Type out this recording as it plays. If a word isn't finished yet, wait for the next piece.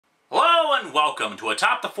and welcome to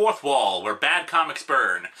Atop the Fourth Wall, where bad comics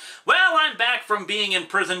burn. Well, I'm back from being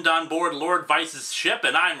imprisoned on board Lord Vyce's ship,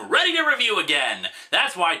 and I'm ready to review again.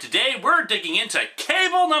 That's why today we're digging into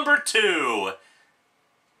Cable number 2.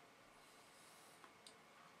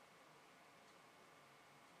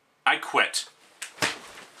 I quit.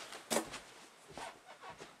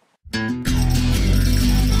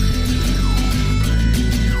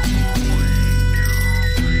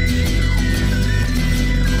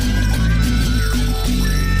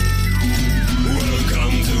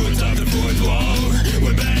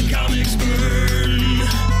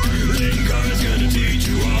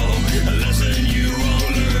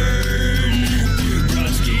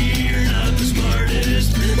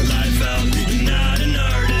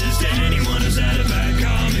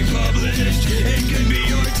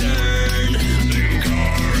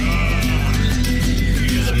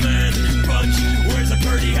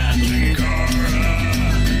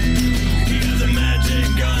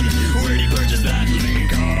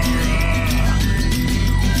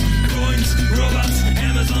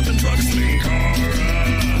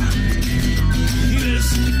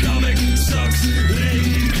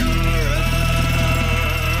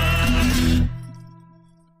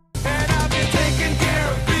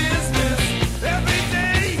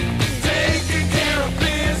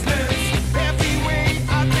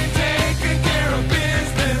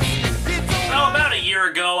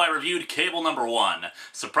 Cable number 1.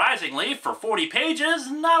 Surprisingly, for 40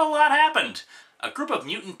 pages, not a lot happened. A group of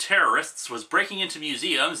mutant terrorists was breaking into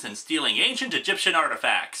museums and stealing ancient Egyptian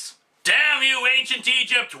artifacts. Damn you, ancient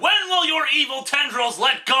Egypt! When will your evil tendrils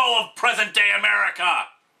let go of present-day America?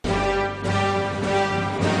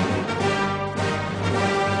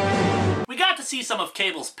 We got to see some of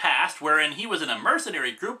Cable's past, wherein he was in a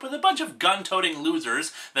mercenary group with a bunch of gun-toting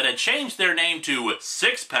losers that had changed their name to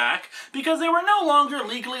Six Pack because they were no longer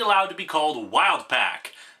legally allowed to be called Wild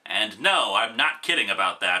Pack. And no, I'm not kidding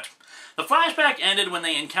about that. The flashback ended when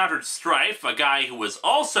they encountered Strife, a guy who was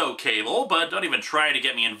also Cable, but don't even try to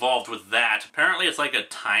get me involved with that. Apparently it's like a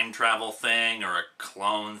time travel thing, or a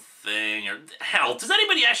clone thing, or... Hell, does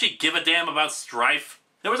anybody actually give a damn about Strife?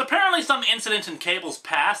 There was apparently some incident in Cable's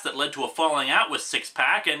past that led to a falling out with Six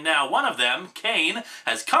Pack, and now one of them, Kane,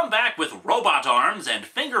 has come back with robot arms and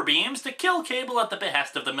finger beams to kill Cable at the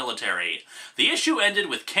behest of the military. The issue ended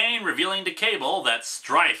with Kane revealing to Cable that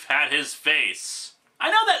Strife had his face.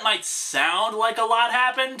 I know that might sound like a lot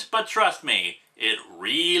happened, but trust me, it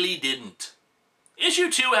really didn't.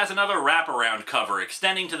 Issue 2 has another wraparound cover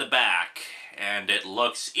extending to the back, and it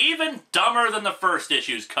looks even dumber than the first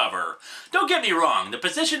issue's cover. Don't get me wrong, the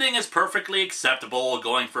positioning is perfectly acceptable,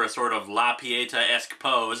 going for a sort of La Pieta-esque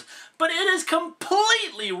pose, but it is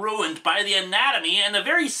completely ruined by the anatomy and the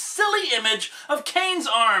very silly image of Kane's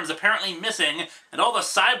arms apparently missing and all the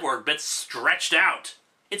cyborg bits stretched out.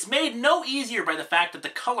 It's made no easier by the fact that the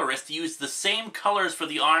colorist used the same colors for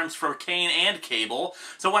the arms for Kane and Cable,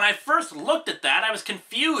 so when I first looked at that, I was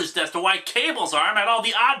confused as to why Cable's arm had all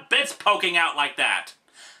the odd bits poking out like that.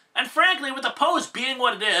 And frankly, with the pose being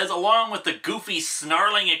what it is, along with the goofy,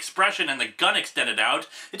 snarling expression and the gun extended out,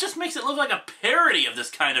 it just makes it look like a parody of this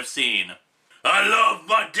kind of scene. I love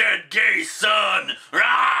my dead gay son!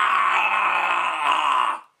 Rah!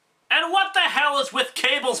 And what the hell is with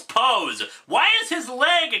Cable's pose? Why is his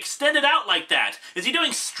leg extended out like that? Is he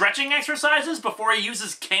doing stretching exercises before he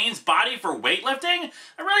uses Kane's body for weightlifting?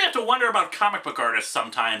 I really have to wonder about comic book artists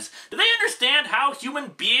sometimes. Do they understand how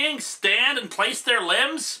human beings stand and place their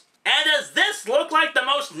limbs? And does this look like the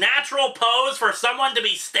most natural pose for someone to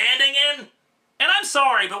be standing in? And I'm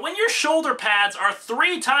sorry, but when your shoulder pads are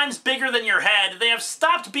 3 times bigger than your head, they have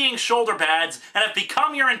stopped being shoulder pads and have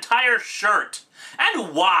become your entire shirt.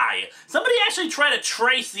 And why? Somebody actually try to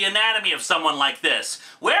trace the anatomy of someone like this.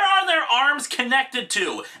 Where are their arms connected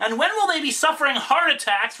to? And when will they be suffering heart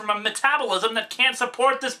attacks from a metabolism that can't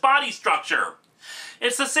support this body structure?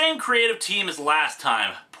 It's the same creative team as last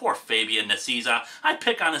time. Poor Fabian Nicieza. I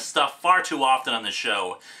pick on his stuff far too often on the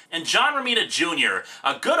show. And John Romita Jr.,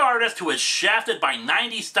 a good artist who was shafted by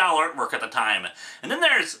 90s style artwork at the time. And then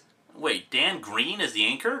there's... Wait, Dan Green is the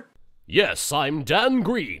inker? Yes, I'm Dan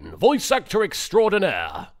Green, voice actor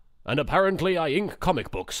extraordinaire. And apparently I ink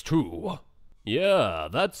comic books too. Yeah,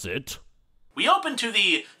 that's it. We open to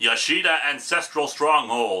the Yashida Ancestral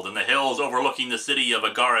Stronghold in the hills overlooking the city of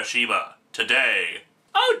Agarashima. Today.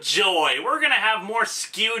 Oh joy, we're gonna have more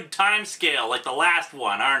skewed timescale like the last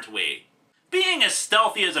one, aren't we? Being as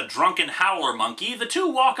stealthy as a drunken howler monkey, the two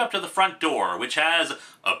walk up to the front door, which has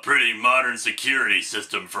a pretty modern security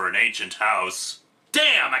system for an ancient house.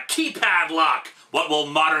 Damn, a keypad lock! What will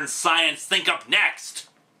modern science think up next?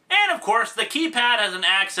 And of course, the keypad has an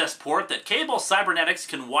access port that Cable's cybernetics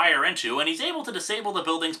can wire into, and he's able to disable the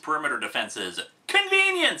building's perimeter defenses.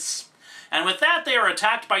 Convenience! And with that, they are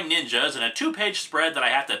attacked by ninjas in a 2-page spread that I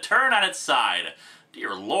have to turn on its side.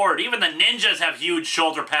 Dear Lord, even the ninjas have huge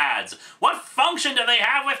shoulder pads. What function do they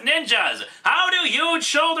have with ninjas? How do huge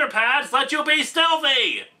shoulder pads let you be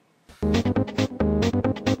stealthy?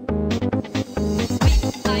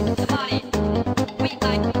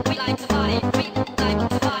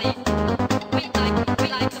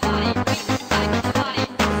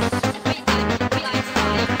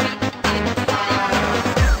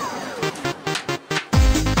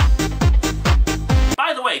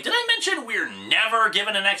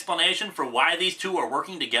 Given an explanation for why these two are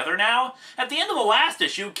working together now? At the end of the last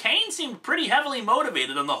issue, Kane seemed pretty heavily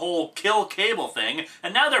motivated on the whole kill Cable thing,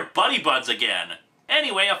 and now they're buddy-buds again.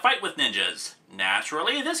 Anyway, a fight with ninjas.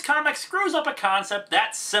 Naturally, this comic screws up a concept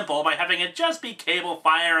that simple by having it just be Cable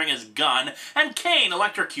firing his gun and Kane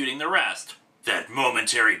electrocuting the rest. That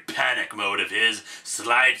momentary panic mode of his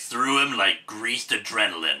slides through him like greased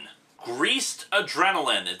adrenaline. Greased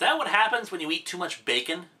adrenaline? Is that what happens when you eat too much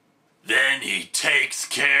bacon? Then he takes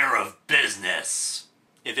care of business.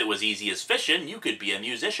 If it was easy as fishing, you could be a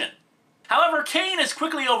musician. However, Kane is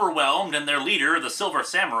quickly overwhelmed, and their leader, the Silver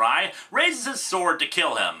Samurai, raises his sword to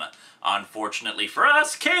kill him. Unfortunately for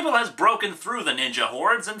us, Cable has broken through the ninja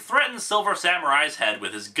hordes and threatens Silver Samurai's head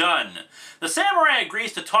with his gun. The samurai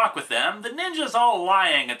agrees to talk with them, the ninjas all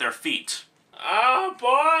lying at their feet. Oh,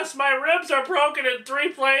 boss, my ribs are broken in 3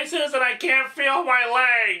 places and I can't feel my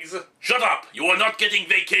legs. Shut up! You are not getting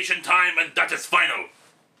vacation time and that is final.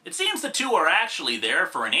 It seems the two are actually there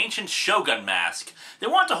for an ancient Shogun mask. They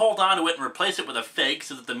want to hold on to it and replace it with a fake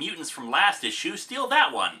so that the mutants from last issue steal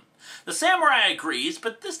that one. The samurai agrees,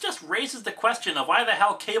 but this just raises the question of why the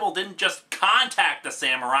hell Cable didn't just contact the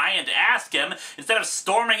samurai and ask him instead of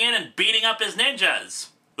storming in and beating up his ninjas.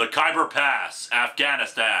 The Khyber Pass,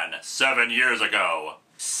 Afghanistan, 7 years ago.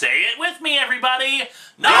 Say it with me, everybody!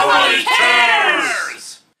 Nobody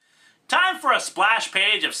cares! Time for a splash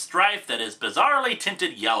page of Strife that is bizarrely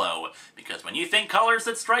tinted yellow, because when you think colors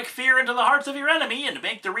that strike fear into the hearts of your enemy and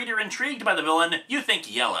make the reader intrigued by the villain, you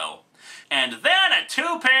think yellow. And then a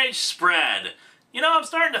 2-page spread. You know, I'm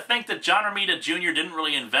starting to think that John Romita Jr. didn't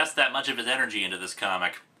really invest that much of his energy into this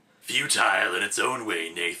comic. Futile in its own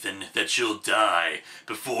way, Nathan, that you'll die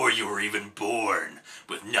before you were even born,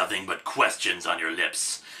 with nothing but questions on your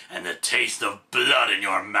lips, and the taste of blood in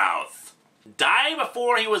your mouth. Die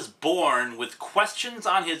before he was born, with questions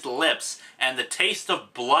on his lips, and the taste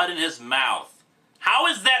of blood in his mouth. How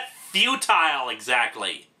is that futile,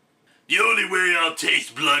 exactly? The only way I'll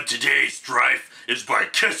taste blood today, Strife, is by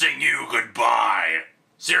kissing you goodbye.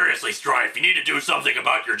 Seriously, Strife, you need to do something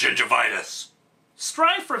about your gingivitis.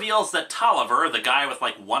 Strife reveals that Tolliver, the guy with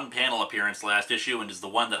like 1 panel appearance last issue and is the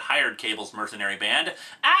one that hired Cable's mercenary band,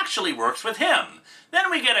 actually works with him.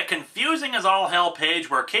 Then we get a confusing as all hell page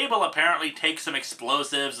where Cable apparently takes some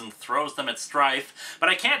explosives and throws them at Strife, but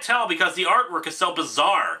I can't tell because the artwork is so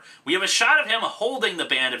bizarre. We have a shot of him holding the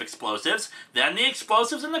band of explosives, then the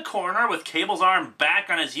explosives in the corner with Cable's arm back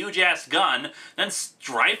on his huge-ass gun, then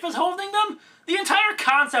Strife is holding them? The entire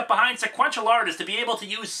concept behind sequential art is to be able to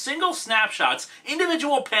use single snapshots,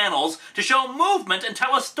 individual panels, to show movement and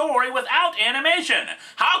tell a story without animation.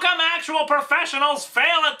 How come actual professionals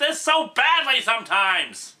fail at this so badly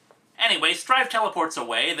sometimes? Anyway, Strife teleports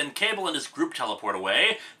away, then Cable and his group teleport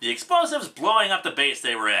away, the explosives blowing up the base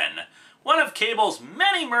they were in. One of Cable's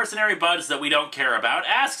many mercenary buds that we don't care about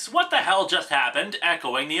asks what the hell just happened,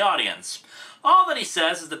 echoing the audience. All that he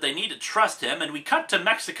says is that they need to trust him, and we cut to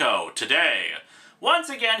Mexico, today. Once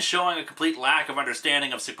again showing a complete lack of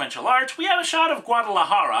understanding of sequential art, we have a shot of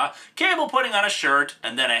Guadalajara, Cable putting on a shirt,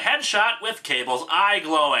 and then a headshot with Cable's eye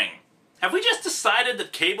glowing. Have we just decided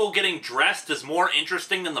that Cable getting dressed is more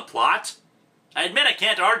interesting than the plot? I admit I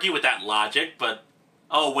can't argue with that logic, but...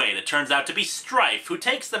 Oh wait, it turns out to be Strife, who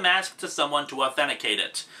takes the mask to someone to authenticate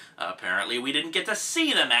it. Apparently we didn't get to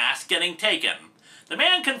see the mask getting taken. The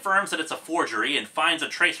man confirms that it's a forgery and finds a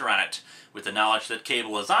tracer on it. With the knowledge that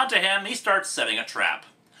Cable is onto him, he starts setting a trap.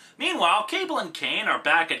 Meanwhile, Cable and Kane are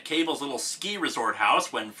back at Cable's little ski resort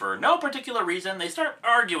house when, for no particular reason, they start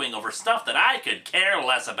arguing over stuff that I could care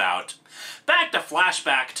less about. Back to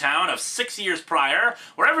Flashback Town of 6 years prior,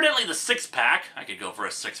 where evidently the six-pack, I could go for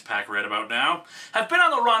a six-pack right about now, have been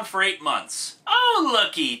on the run for 8 months. Oh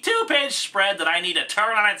looky, 2-page spread that I need to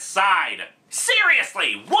turn on its side.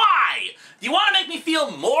 Seriously, why? Do you want to make me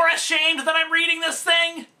feel more ashamed that I'm reading this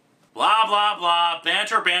thing? Blah, blah, blah,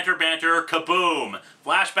 banter, banter, banter, kaboom.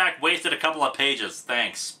 Flashback wasted a couple of pages,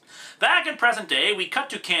 thanks. Back in present day, we cut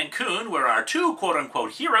to Cancun, where our two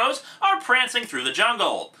quote-unquote heroes are prancing through the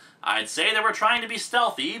jungle. I'd say they were trying to be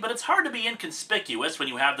stealthy, but it's hard to be inconspicuous when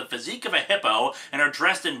you have the physique of a hippo and are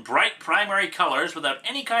dressed in bright primary colors without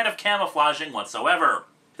any kind of camouflaging whatsoever.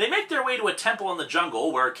 They make their way to a temple in the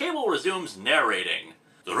jungle, where Cable resumes narrating.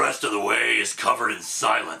 The rest of the way is covered in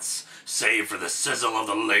silence, save for the sizzle of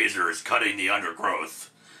the lasers cutting the undergrowth.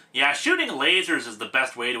 Yeah, shooting lasers is the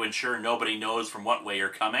best way to ensure nobody knows from what way you're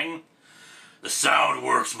coming. The sound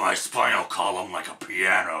works my spinal column like a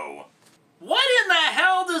piano. What in the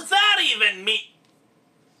hell does that even mean?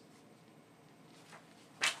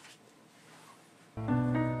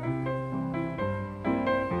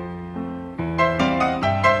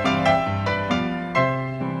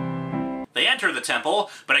 They enter the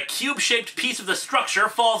temple, but a cube-shaped piece of the structure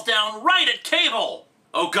falls down right at Cable.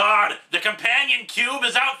 Oh god, the companion cube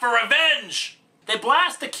is out for revenge! They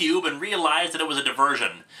blast the cube and realize that it was a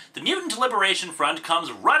diversion. The Mutant Liberation Front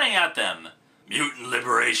comes running at them. Mutant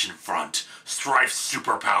Liberation Front, Strife's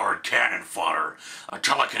superpowered cannon fodder. A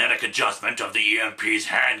telekinetic adjustment of the EMP's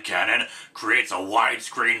hand cannon creates a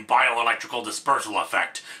widescreen bioelectrical dispersal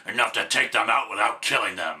effect, enough to take them out without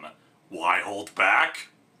killing them. Why hold back?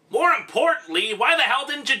 More importantly, why the hell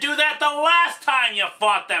didn't you do that the last time you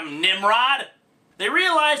fought them, Nimrod? They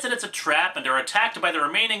realize that it's a trap and are attacked by the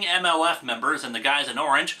remaining MLF members and the guys in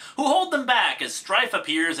orange, who hold them back as Strife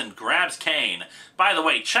appears and grabs Kane. By the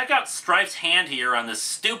way, check out Strife's hand here on this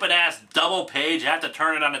stupid-ass double page. I have to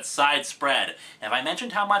turn it on its side spread. Have I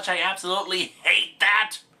mentioned how much I absolutely hate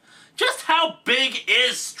that? Just how big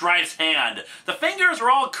is Strife's hand? The fingers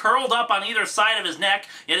are all curled up on either side of his neck,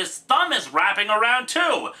 yet his thumb is wrapping around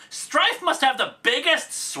too. Strife must have the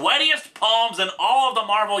biggest, sweatiest palms in all of the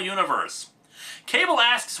Marvel Universe. Cable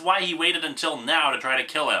asks why he waited until now to try to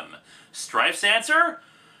kill him. Strife's answer?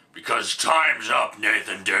 Because time's up,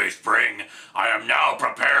 Nathan Dayspring. I am now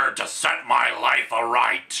prepared to set my life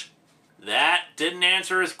aright. That didn't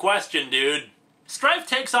answer his question, dude. Strife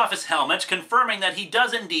takes off his helmet, confirming that he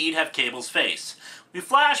does indeed have Cable's face. We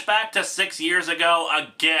flash back to 6 years ago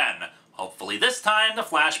again. Hopefully this time the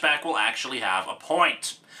flashback will actually have a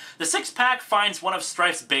point. The six-pack finds one of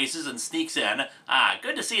Strife's bases and sneaks in.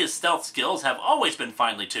 Good to see his stealth skills have always been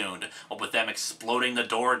finely tuned, what with them exploding the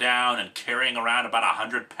door down and carrying around about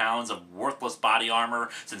 100 pounds of worthless body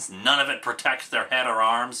armor, since none of it protects their head or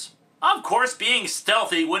arms. Of course, being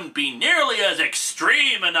stealthy wouldn't be nearly as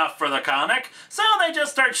extreme enough for the comic, so they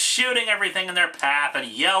just start shooting everything in their path and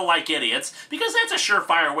yell like idiots, because that's a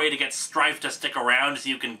surefire way to get Strife to stick around so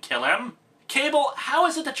you can kill him. Cable, how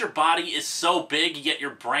is it that your body is so big, yet your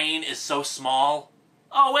brain is so small?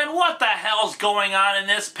 Oh, and what the hell's going on in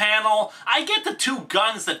this panel? I get the two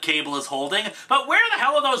guns that Cable is holding, but where the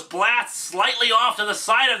hell are those blasts slightly off to the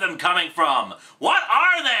side of them coming from? What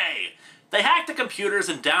are they? They hack the computers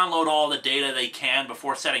and download all the data they can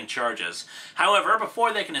before setting charges. However,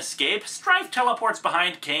 before they can escape, Strife teleports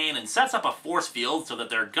behind Kane and sets up a force field so that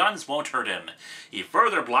their guns won't hurt him. He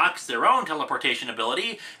further blocks their own teleportation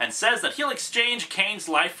ability and says that he'll exchange Kane's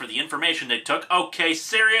life for the information they took. Okay,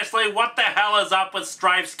 seriously, what the hell is up with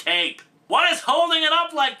Strife's cape? What is holding it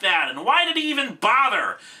up like that, and why did he even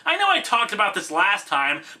bother? I know I talked about this last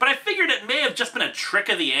time, but I figured it may have just been a trick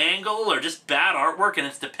of the angle or just bad artwork in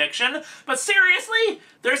its depiction. But seriously?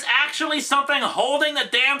 There's actually something holding the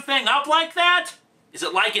damn thing up like that? Is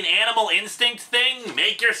it like an animal instinct thing?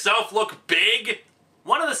 Make yourself look big?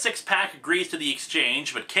 One of the six-pack agrees to the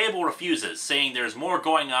exchange, but Cable refuses, saying there's more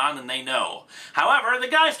going on than they know. However, the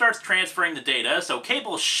guy starts transferring the data, so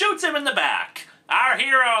Cable shoots him in the back. Our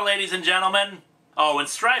hero, ladies and gentlemen. Oh, and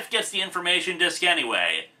Strife gets the information disk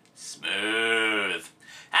anyway. Smooth.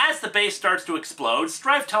 As the base starts to explode,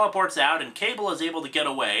 Strife teleports out and Cable is able to get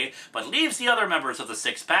away, but leaves the other members of the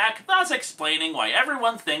six-pack, thus explaining why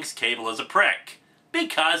everyone thinks Cable is a prick.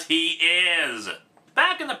 Because he is.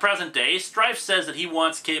 Back in the present day, Strife says that he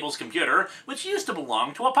wants Cable's computer, which used to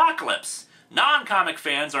belong to Apocalypse. Non-comic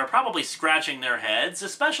fans are probably scratching their heads,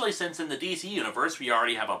 especially since in the DC universe we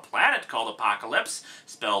already have a planet called Apocalypse,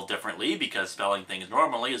 spelled differently because spelling things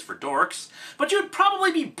normally is for dorks, but you'd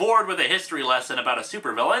probably be bored with a history lesson about a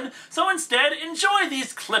supervillain, so instead enjoy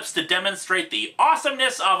these clips to demonstrate the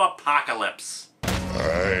awesomeness of Apocalypse.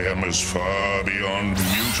 I am as far beyond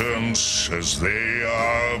mutants as they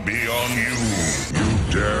are beyond you.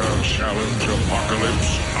 You dare challenge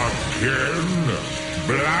Apocalypse again?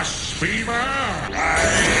 Blasphemer! I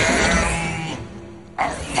am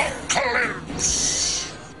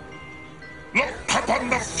Apocalypse! Look upon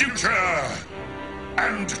the future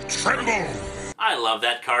and tremble! I love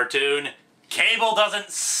that cartoon. Cable doesn't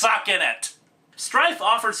suck in it. Strife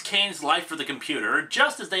offers Kane's life for the computer,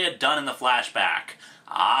 just as they had done in the flashback.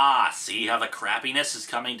 Ah, see how the crappiness is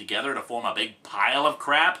coming together to form a big pile of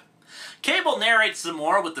crap? Cable narrates some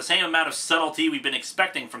more with the same amount of subtlety we've been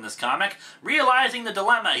expecting from this comic, realizing the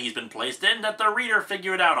dilemma he's been placed in that the reader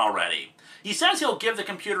figured out already. He says he'll give the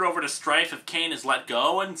computer over to Strife if Kane is let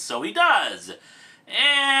go, and so he does.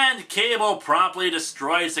 And Cable promptly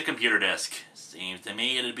destroys the computer disk. Seems to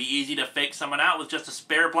me it'd be easy to fake someone out with just a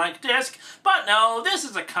spare blank disk, but no, this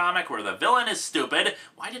is a comic where the villain is stupid.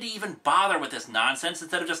 Why did he even bother with this nonsense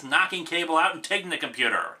instead of just knocking Cable out and taking the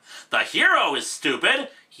computer? The hero is stupid.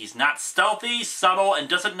 He's not stealthy, subtle, and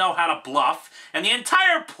doesn't know how to bluff, and the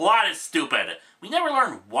entire plot is stupid. We never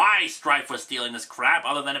learn why Strife was stealing this crap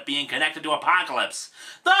other than it being connected to Apocalypse.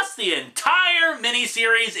 Thus, the entire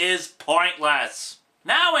miniseries is pointless.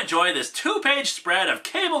 Now enjoy this 2-page spread of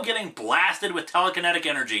Cable getting blasted with telekinetic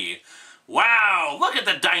energy. Wow, look at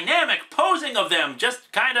the dynamic posing of them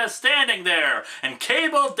just kinda standing there, and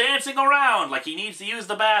Cable dancing around like he needs to use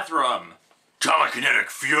the bathroom. Telekinetic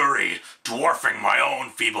fury, dwarfing my own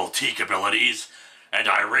feeble teak abilities, and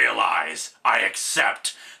I realize, I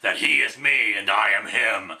accept, that he is me and I am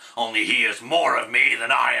him, only he is more of me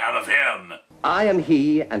than I am of him. I am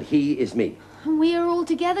he and he is me. We are all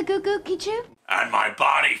together, Goo-Goo-Kichu? And my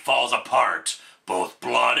body falls apart, both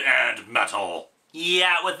blood and metal.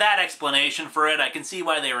 Yeah, with that explanation for it, I can see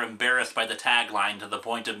why they were embarrassed by the tagline to the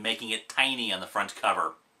point of making it tiny on the front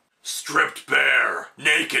cover. Stripped bare,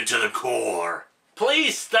 naked to the core.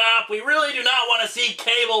 Please stop, we really do not want to see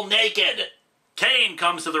Cable naked. Kane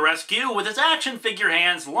comes to the rescue with his action figure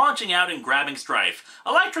hands launching out and grabbing Strife,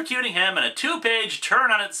 electrocuting him in a 2-page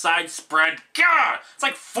turn-on-its-side spread. Gah! It's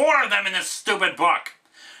like 4 of them in this stupid book.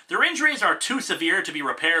 Their injuries are too severe to be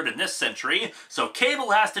repaired in this century, so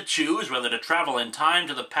Cable has to choose whether to travel in time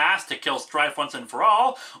to the past to kill Strife once and for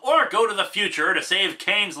all, or go to the future to save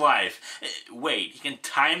Kane's life. Wait, he can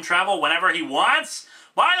time travel whenever he wants?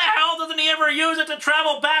 Why the hell doesn't he ever use it to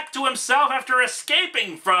travel back to himself after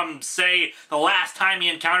escaping from, say, the last time he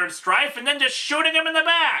encountered Strife and then just shooting him in the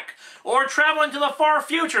back? Or traveling to the far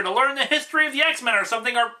future to learn the history of the X-Men or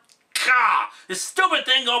something, or... Gah! This stupid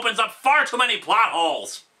thing opens up far too many plot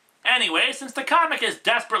holes. Anyway, since the comic is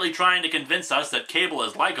desperately trying to convince us that Cable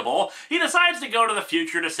is likable, he decides to go to the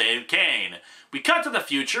future to save Kane. We cut to the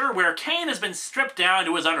future, where Kane has been stripped down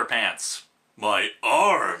to his underpants. My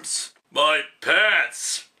arms! My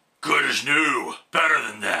pants! Good as new. Better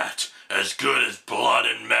than that. As good as blood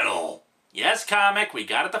and metal. Yes, comic, we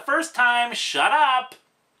got it the first time. Shut up!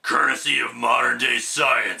 Courtesy of modern-day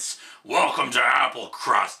science. Welcome to Apple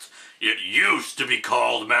Crust. It used to be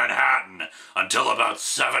called Manhattan, until about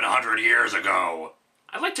 700 years ago.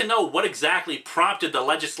 I'd like to know what exactly prompted the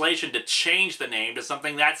legislation to change the name to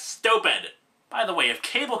something that stupid. By the way, if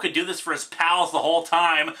Cable could do this for his pals the whole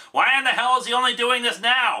time, why in the hell is he only doing this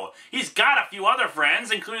now? He's got a few other friends,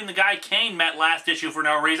 including the guy Kane met last issue for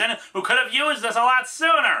no reason, who could have used this a lot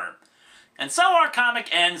sooner. And so our comic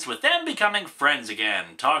ends with them becoming friends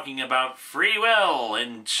again, talking about free will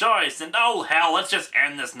and choice and oh hell, let's just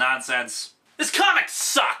end this nonsense. This comic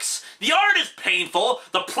sucks! The art is painful,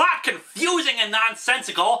 the plot confusing and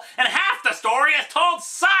nonsensical, and half the story is told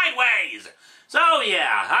sideways! So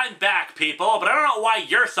yeah, I'm back, people, but I don't know why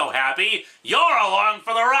you're so happy. You're along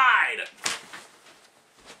for the ride!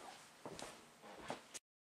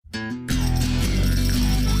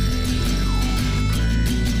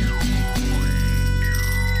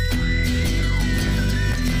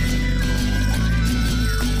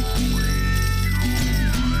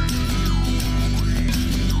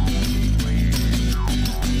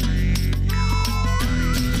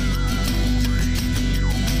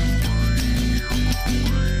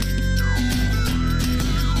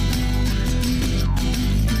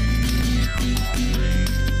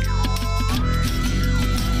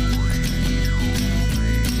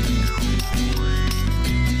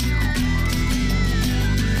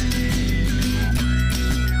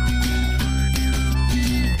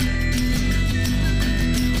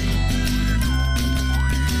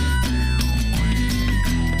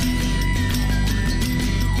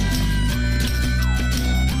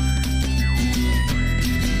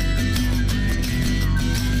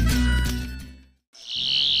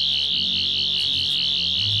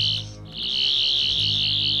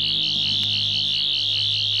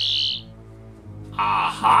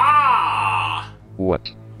 Aha!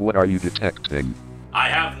 What are you detecting? I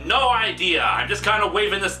have no idea. I'm just kind of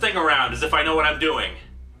waving this thing around as if I know what I'm doing.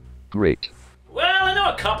 Great. Well, I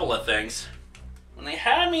know a couple of things. When they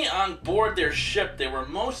had me on board their ship, they were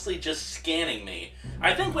mostly just scanning me.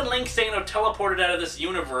 I think when Link Sano teleported out of this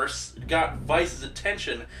universe, it got Vyce's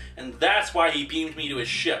attention, and that's why he beamed me to his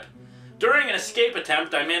ship. During an escape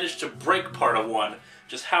attempt, I managed to break part of one,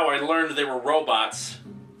 just how I learned they were robots.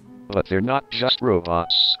 But they're not just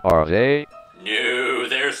robots, are they? No,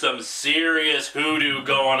 there's some serious hoodoo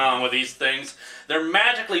going on with these things. They're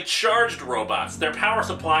magically charged robots. Their power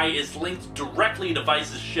supply is linked directly to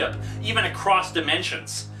Vyce's ship, even across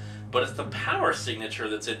dimensions. But it's the power signature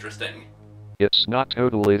that's interesting. It's not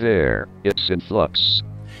totally there, it's in flux.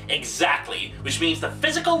 Exactly, which means the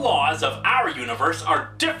physical laws of our universe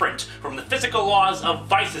are different from the physical laws of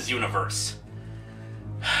Vyce's universe.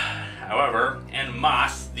 However, en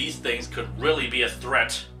masse, these things could really be a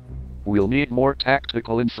threat. We'll need more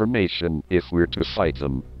tactical information if we're to fight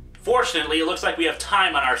them. Fortunately, it looks like we have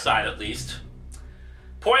time on our side at least.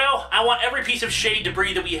 Poyo, I want every piece of shade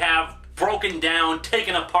debris that we have broken down,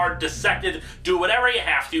 taken apart, dissected. Do whatever you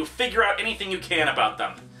have to. Figure out anything you can about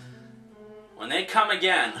them. When they come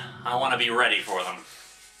again, I want to be ready for them.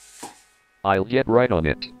 I'll get right on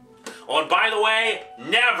it. Oh, and by the way,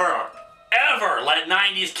 never, ever let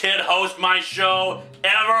 90s Kid host my show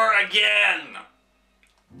ever again.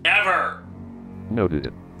 Ever.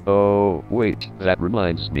 Noted. Oh, wait, that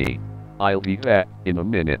reminds me. I'll be back in a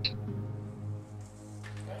minute.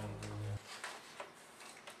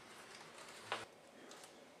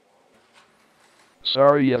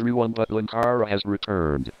 Sorry everyone, but Linkara has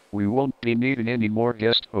returned. We won't be needing any more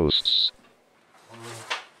guest hosts.